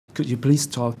Could you please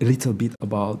talk a little bit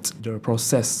about the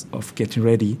process of getting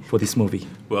ready for this movie?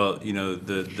 Well, you know,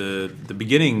 the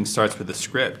beginning starts with the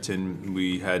script, and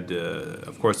we had,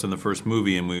 of course, done the first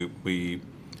movie, and we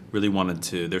really wanted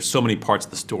to. There's so many parts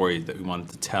of the story that we wanted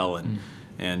to tell and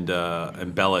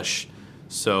embellish.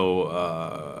 So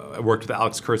I worked with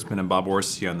Alex Kurtzman and Bob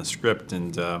Orsi on the script,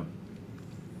 and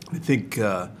I think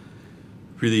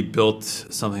really built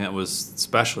something that was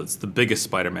special. It's the biggest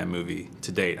Spider-Man movie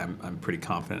to date. I'm pretty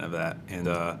confident of that.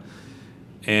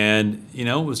 And you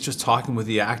know, it was just talking with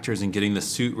the actors and getting the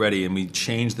suit ready, and we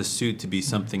changed the suit to be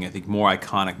something I think more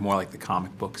iconic, more like the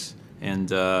comic books. And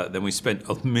then we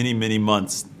spent many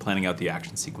months planning out the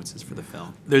action sequences for the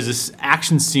film. There's this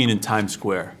action scene in Times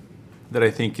Square that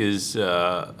I think is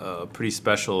pretty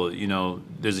special. You know,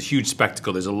 there's a huge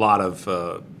spectacle. There's a lot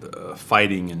of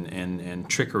fighting and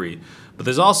trickery, but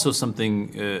there's also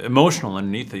something emotional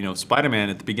underneath it. You know, Spider-Man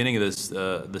at the beginning of this,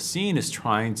 the scene is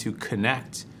trying to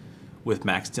connect with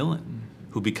Max Dillon,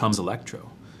 who becomes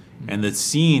Electro, and the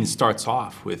scene starts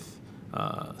off with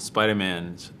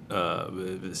Spider-Man's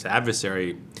this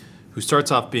adversary, who starts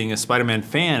off being a Spider-Man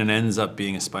fan and ends up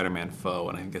being a Spider-Man foe,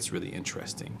 and I think that's really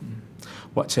interesting.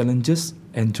 What challenges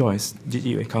and joys did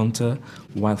you encounter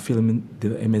while filming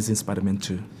The Amazing Spider-Man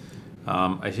 2?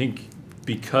 I think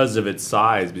because of its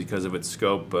size, because of its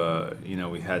scope, you know,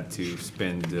 we had to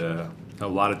spend a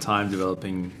lot of time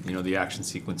developing, you know, the action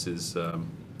sequences.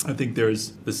 I think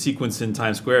there's the sequence in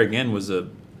Times Square, again, was a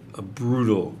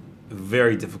brutal,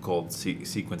 very difficult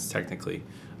sequence technically,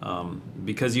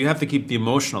 because you have to keep the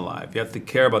emotion alive. You have to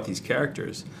care about these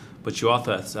characters, but you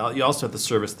also have to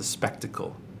service the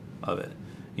spectacle of it.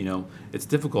 You know, it's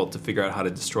difficult to figure out how to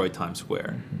destroy Times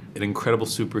Square. An incredible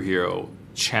superhero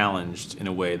challenged in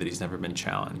a way that he's never been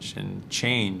challenged and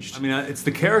changed. I mean, it's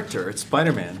the character. It's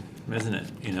Spider-Man, isn't it?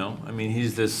 You know, I mean,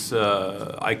 he's this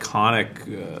iconic,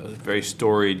 very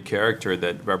storied character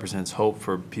that represents hope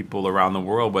for people around the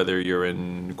world, whether you're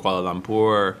in Kuala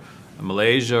Lumpur,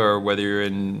 Malaysia, or whether you're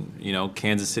in, you know,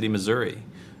 Kansas City, Missouri,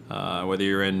 whether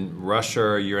you're in Russia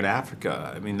or you're in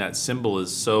Africa. I mean, that symbol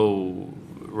is so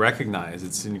recognized.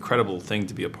 It's an incredible thing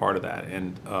to be a part of that.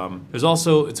 And there's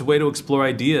also, it's a way to explore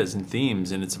ideas and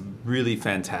themes, and it's a really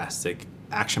fantastic,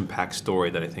 action-packed story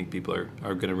that I think people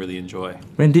are going to really enjoy.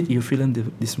 When did you film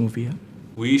this movie?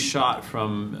 We shot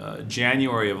from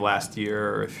January of last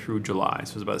year through July,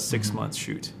 so it was about a 6-month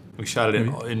shoot. We shot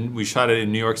it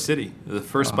in New York City. The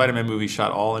first Spider-Man movie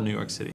shot all in New York City.